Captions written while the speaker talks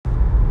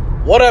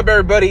What up,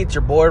 everybody? It's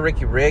your boy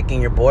Ricky Rick,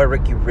 and your boy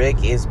Ricky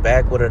Rick is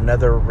back with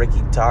another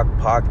Ricky Talk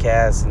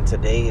podcast. And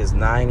today is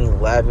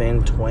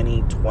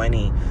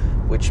 9/11/2020,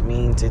 which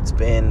means it's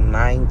been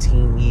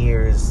 19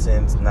 years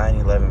since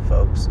 9/11,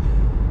 folks.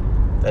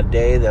 A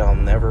day that I'll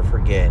never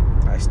forget.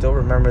 I still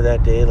remember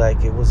that day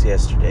like it was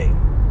yesterday.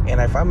 And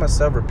I find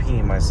myself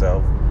repeating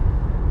myself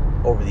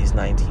over these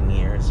 19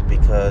 years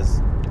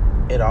because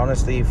it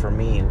honestly, for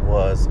me,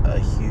 was a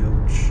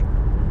huge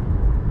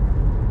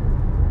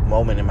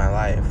moment in my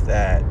life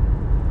that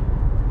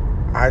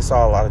I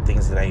saw a lot of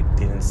things that I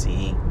didn't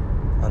see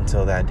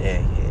until that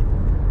day hit,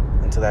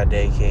 until that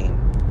day came.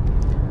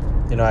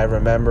 You know, I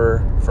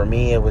remember for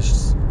me it was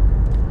just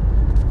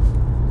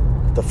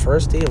the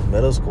first day of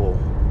middle school.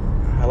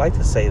 I like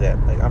to say that.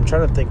 Like, I'm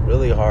trying to think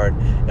really hard,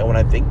 and when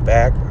I think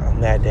back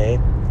on that day,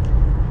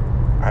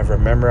 I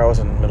remember I was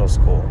in middle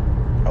school.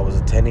 I was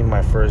attending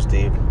my first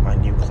day of my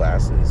new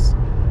classes.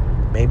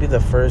 Maybe the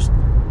first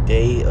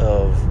day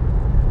of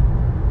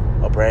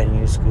a brand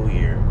new school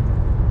year.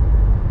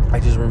 I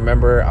just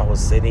remember I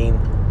was sitting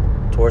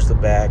towards the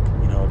back,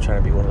 trying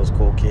to be one of those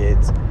cool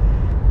kids.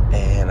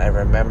 And I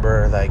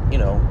remember,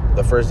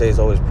 the first day is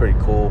always pretty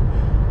cool.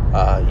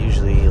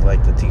 Usually,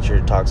 the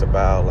teacher talks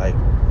about,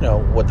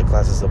 what the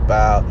class is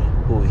about,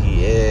 who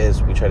he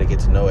is. We try to get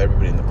to know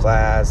everybody in the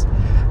class.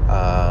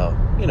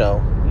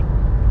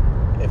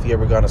 If you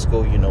ever gone to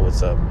school, you know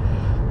what's up.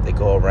 They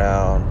go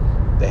around.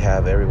 They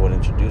have everyone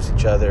introduce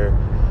each other.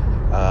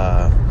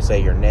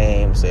 Say your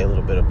name, say a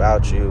little bit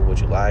about you, what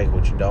you like,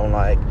 what you don't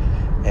like.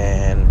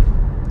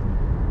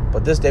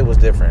 But this day was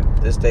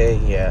different. This day,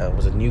 it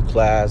was a new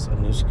class, a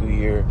new school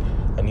year,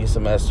 a new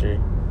semester.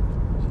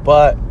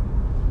 But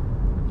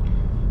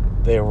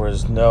there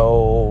was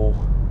none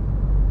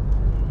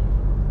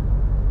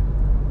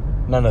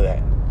of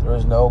that. There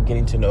was no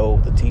getting to know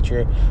the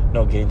teacher,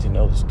 no getting to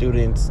know the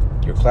students,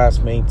 your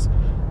classmates.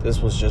 This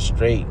was just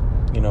straight,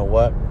 you know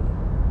what?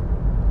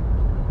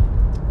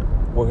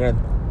 We're going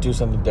to do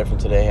something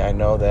different today. I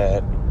know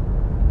that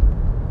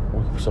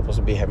we're supposed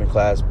to be having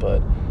class,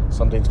 but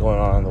something's going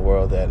on in the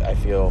world that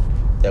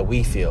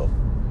we feel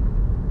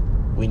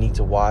we need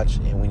to watch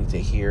and we need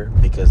to hear,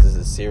 because this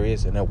is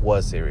serious, and it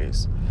was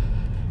serious.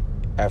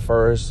 At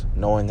first,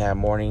 knowing that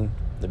morning,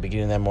 the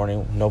beginning of that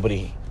morning,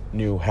 nobody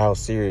knew how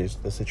serious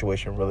the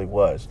situation really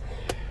was.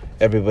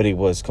 Everybody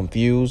was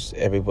confused.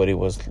 Everybody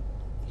was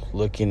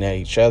looking at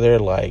each other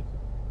like,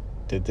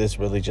 did this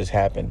really just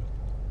happen?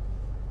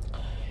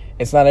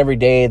 It's not every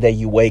day that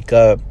you wake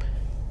up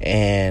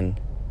and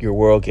your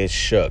world gets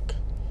shook,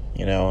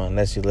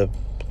 unless you live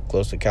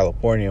close to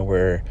California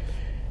where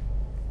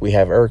we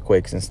have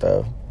earthquakes and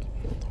stuff.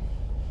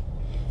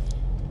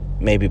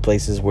 Maybe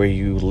places where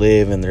you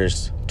live and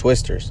there's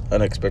twisters,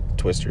 unexpected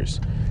twisters.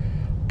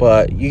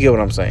 But you get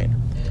what I'm saying.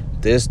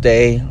 This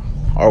day,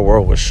 our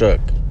world was shook.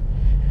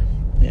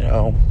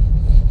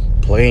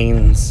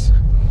 Planes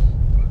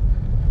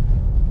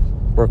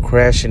were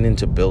crashing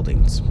into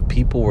buildings.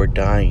 People were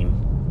dying.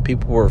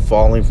 People were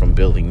falling from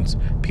buildings.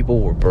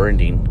 People were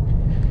burning.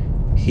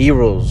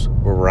 Heroes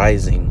were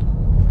rising.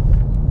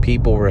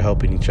 People were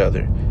helping each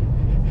other.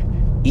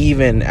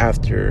 Even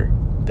after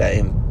that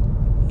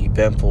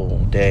eventful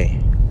day.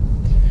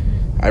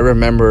 I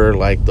remember,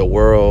 the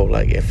world,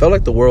 it felt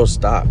like the world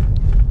stopped.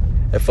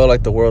 It felt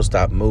like the world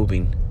stopped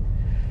moving.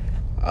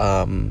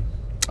 I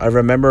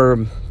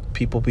remember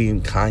people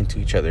being kind to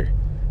each other,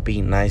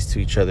 being nice to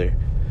each other.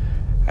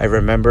 I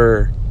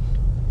remember,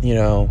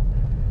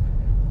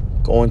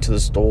 going to the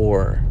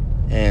store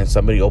and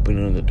somebody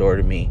opening the door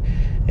to me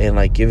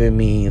and giving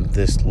me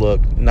this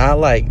look, not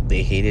like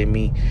they hated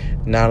me,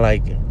 not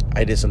like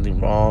I did something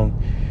wrong,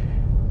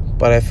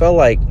 but I felt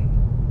like,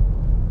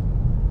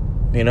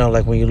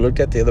 when you looked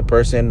at the other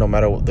person, no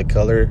matter what the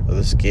color of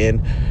the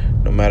skin,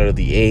 no matter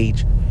the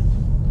age,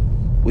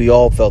 we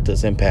all felt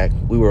this impact.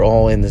 We were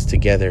all in this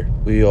together.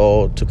 We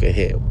all took a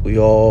hit. We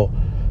all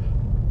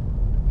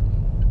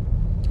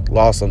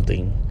lost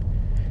something.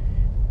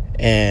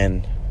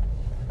 And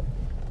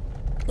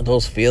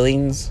those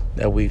feelings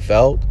that we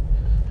felt,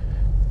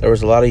 there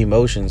was a lot of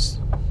emotions,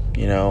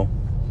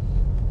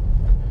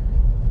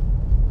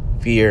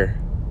 fear,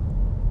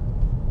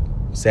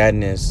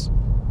 sadness,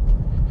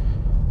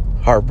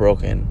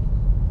 heartbroken.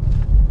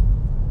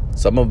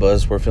 Some of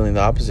us were feeling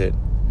the opposite.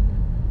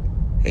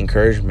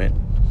 Encouragement,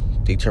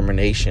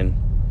 determination,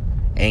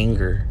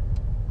 anger.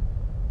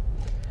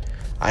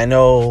 I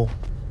know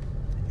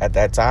at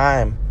that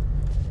time,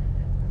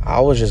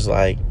 I was just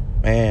like,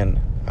 man,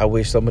 I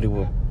wish somebody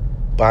would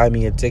buy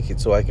me a ticket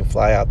so I can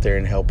fly out there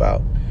and help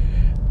out.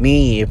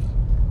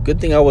 Good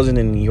thing I wasn't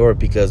in New York,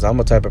 because I'm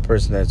a type of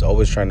person that's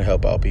always trying to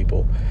help out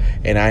people.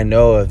 And I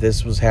know if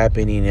this was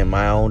happening in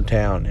my own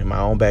town, in my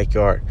own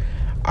backyard,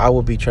 I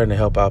would be trying to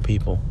help out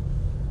people,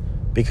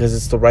 because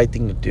it's the right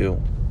thing to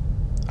do.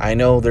 I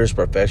know there's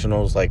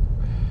professionals like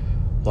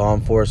law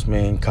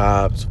enforcement,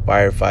 cops,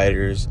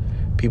 firefighters,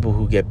 people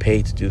who get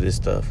paid to do this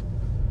stuff.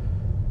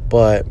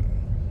 But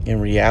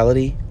in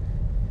reality,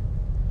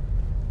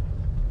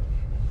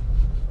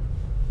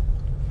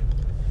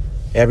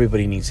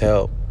 everybody needs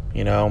help,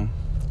 you know.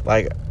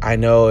 Like, I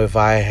know if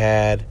I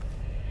had,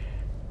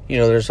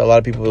 there's a lot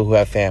of people who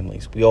have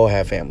families. We all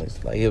have families.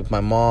 Like, if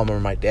my mom or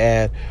my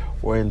dad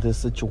were in this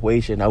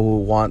situation, I would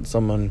want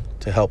someone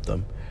to help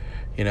them,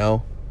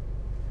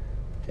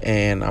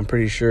 And I'm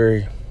pretty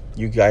sure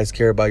you guys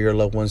care about your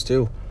loved ones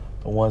too,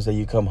 the ones that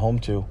you come home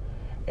to.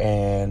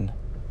 And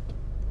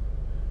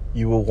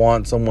you will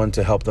want someone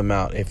to help them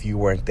out if you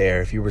weren't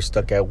there, if you were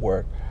stuck at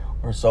work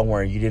or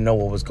somewhere, you didn't know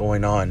what was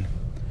going on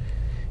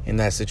in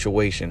that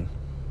situation.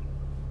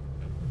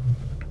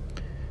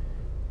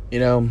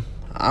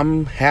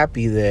 I'm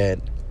happy to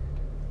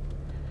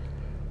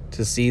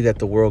see that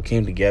the world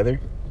came together.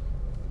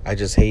 I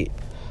just hate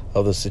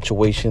of the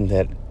situation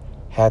that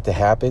had to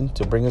happen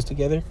to bring us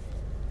together.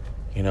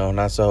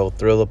 Not so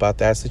thrilled about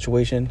that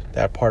situation,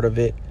 that part of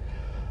it.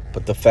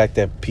 But the fact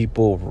that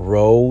people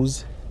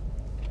rose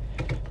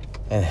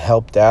and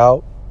helped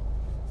out,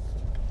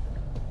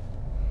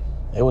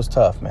 it was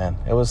tough, man.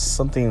 It was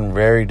something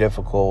very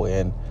difficult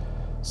and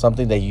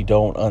something that you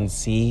don't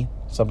unsee,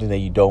 something that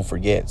you don't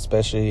forget,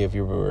 especially if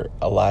you were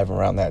alive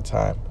around that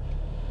time.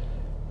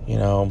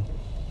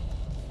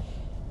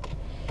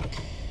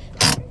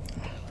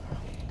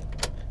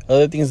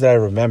 Other things that I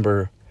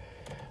remember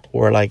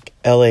were like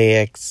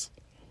LAX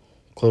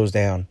closed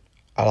down.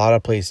 A lot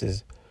of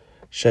places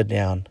shut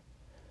down.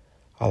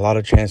 A lot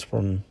of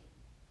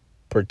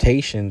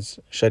transportations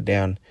shut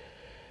down.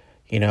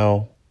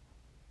 A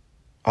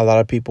lot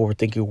of people were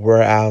thinking,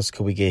 where else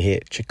could we get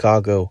hit?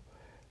 Chicago,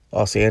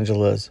 Los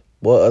Angeles.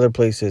 What other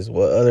places,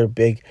 what other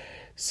big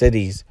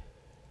cities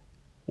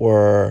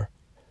were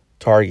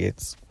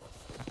targets?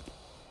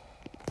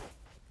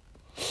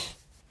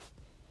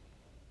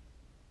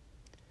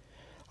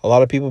 A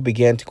lot of people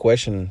began to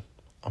question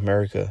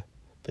America,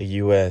 the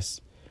U.S.,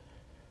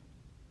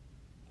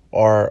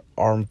 our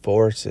armed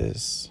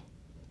forces.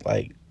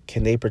 Like,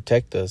 can they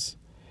protect us?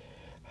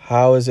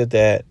 How is it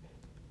that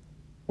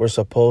we're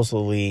supposed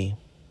to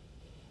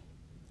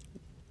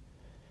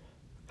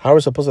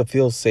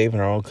feel safe in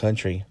our own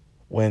country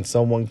when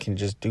someone can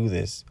just do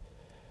this?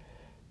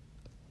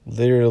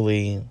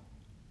 Literally,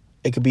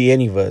 it could be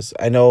any of us.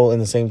 I know in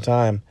the same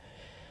time,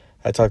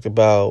 I talked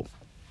about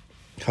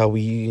how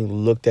we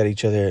looked at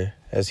each other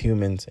as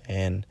humans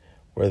and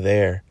were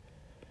there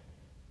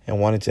and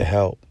wanted to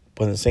help.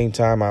 But at the same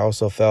time, I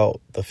also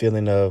felt the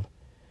feeling of,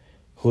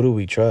 who do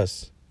we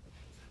trust?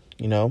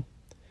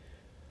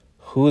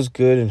 Who's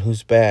good and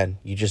who's bad?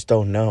 You just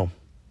don't know.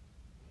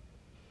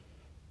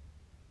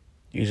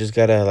 You just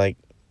gotta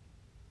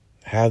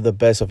have the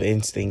best of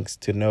instincts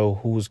to know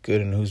who's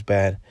good and who's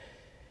bad.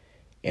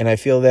 And I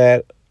feel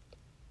that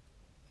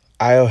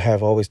I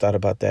have always thought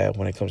about that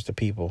when it comes to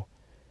people.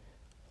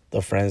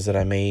 The friends that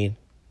I made,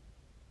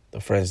 the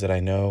friends that I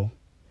know,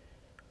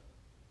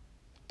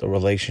 the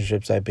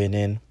relationships I've been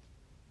in.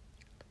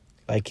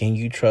 Like, can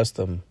you trust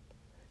them?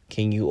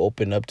 Can you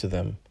open up to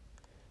them?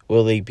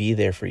 Will they be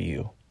there for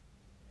you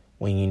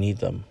when you need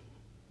them?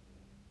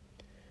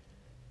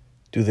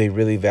 Do they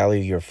really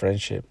value your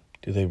friendship?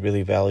 Do they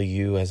really value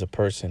you as a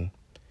person?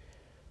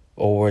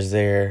 Or was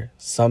there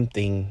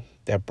something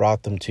that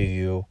brought them to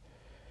you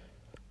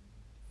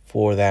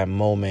for that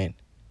moment?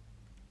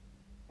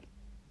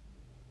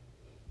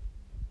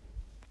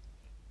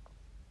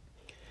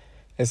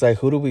 It's like,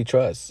 who do we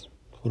trust?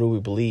 Who do we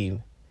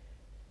believe?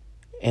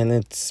 And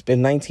it's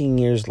been 19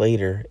 years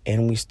later,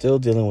 and we still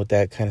dealing with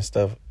that kind of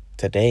stuff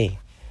today.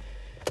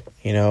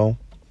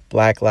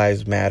 Black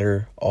lives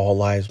matter, all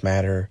lives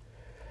matter.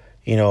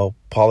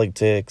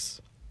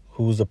 Politics,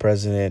 who's the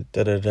president,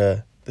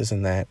 this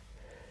and that.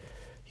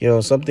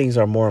 Some things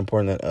are more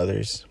important than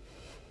others.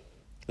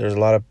 There's a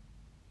lot of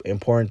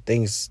important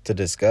things to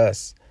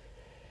discuss.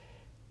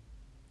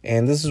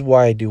 And this is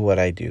why I do what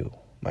I do.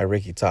 My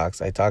Ricky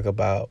Talks. I talk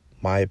about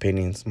my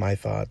opinions, my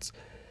thoughts,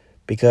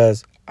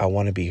 because I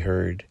want to be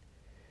heard.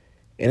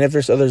 And if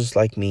there's others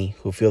like me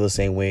who feel the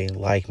same way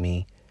like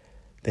me,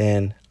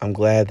 then I'm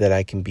glad that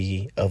I can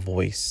be a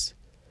voice.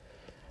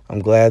 I'm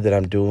glad that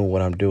I'm doing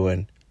what I'm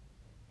doing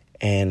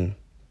and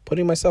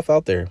putting myself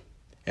out there.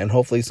 And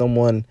hopefully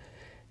someone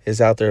is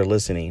out there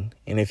listening.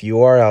 And if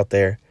you are out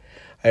there,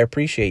 I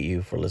appreciate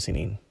you for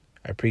listening.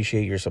 I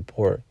appreciate your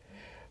support.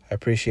 I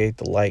appreciate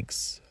the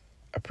likes.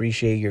 I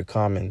appreciate your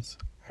comments.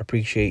 I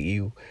appreciate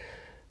you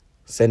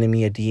sending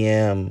me a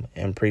DM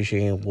and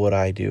appreciating what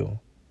I do,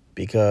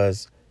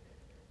 because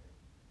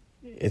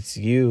it's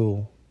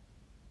you,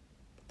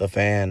 the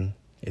fan.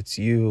 It's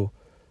you,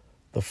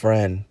 the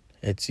friend.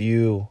 It's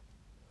you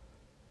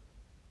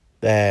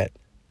that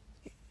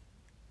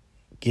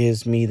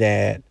gives me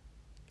that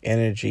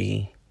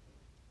energy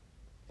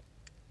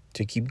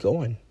to keep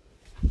going.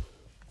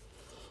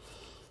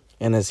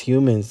 And as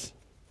humans,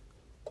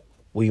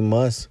 we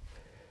must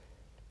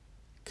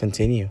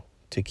continue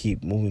to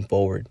keep moving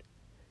forward.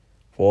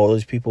 For all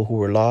those people who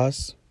were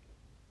lost,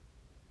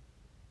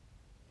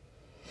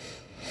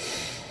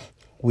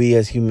 we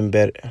as human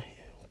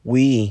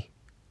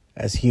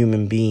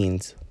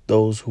beings,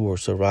 those who are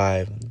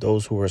survived,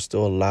 those who are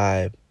still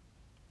alive,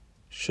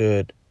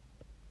 should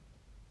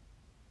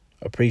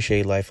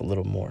appreciate life a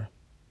little more.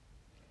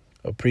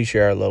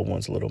 appreciate our loved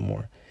ones a little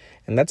more.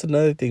 And that's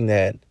another thing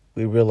that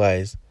we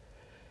realized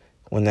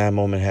when that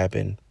moment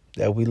happened,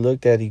 that we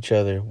looked at each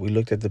other, we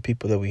looked at the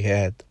people that we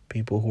had,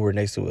 people who were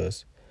next to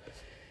us,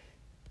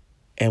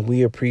 and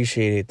we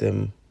appreciated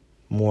them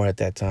more at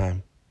that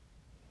time.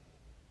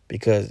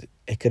 Because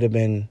it could have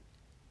been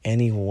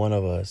any one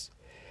of us.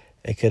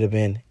 It could have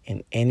been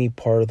in any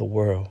part of the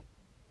world.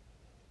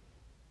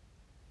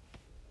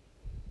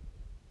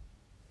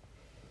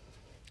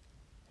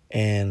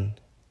 And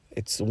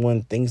it's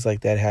when things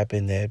like that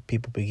happen that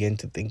people begin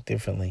to think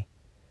differently.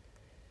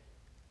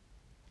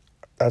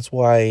 That's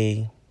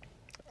why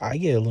I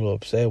get a little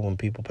upset when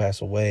people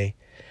pass away.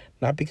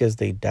 Not because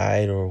they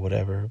died or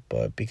whatever,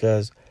 but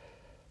because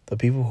the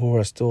people who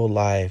are still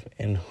alive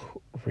and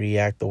who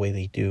react the way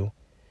they do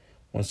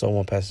when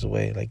someone passes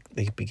away, like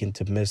they begin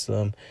to miss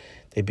them.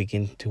 They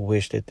begin to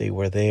wish that they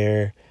were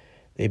there.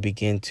 They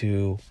begin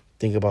to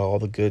think about all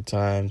the good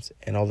times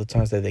and all the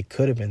times that they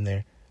could have been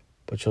there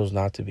but chose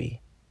not to be.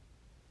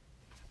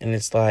 And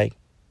it's like,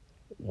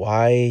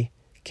 why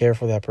care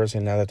for that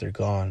person now that they're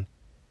gone?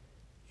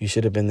 You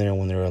should have been there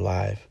when they were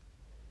alive.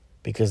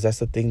 Because that's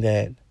the thing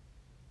that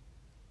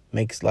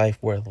makes life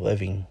worth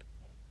living.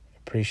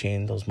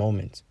 Appreciating those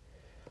moments.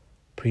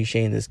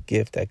 Appreciating this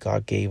gift that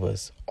God gave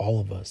us, all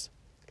of us,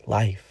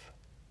 life.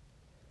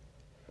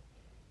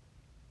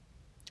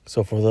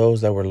 So for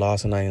those that were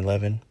lost in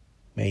 9/11,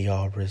 may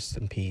y'all rest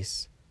in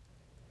peace.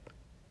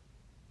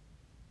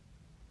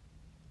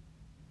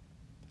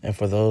 And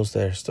for those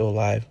that are still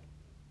alive,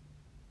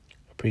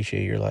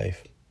 appreciate your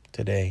life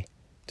today,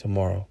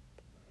 tomorrow,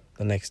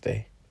 the next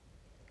day.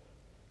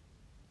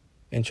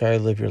 And try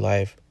to live your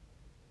life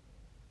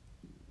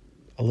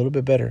a little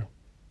bit better.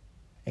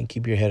 And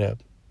keep your head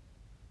up.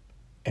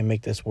 And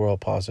make this world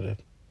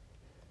positive.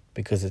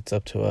 Because it's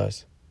up to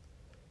us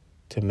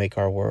to make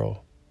our world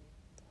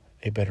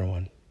a better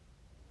one.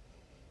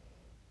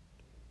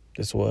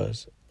 This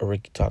was a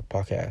Ricky Talk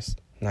Podcast,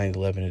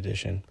 9/11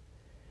 edition,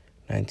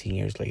 19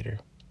 years later.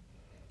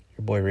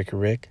 Your boy Ricky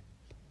Rick,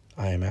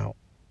 I am out.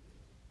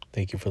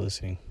 Thank you for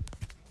listening.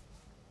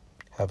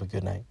 Have a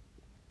good night.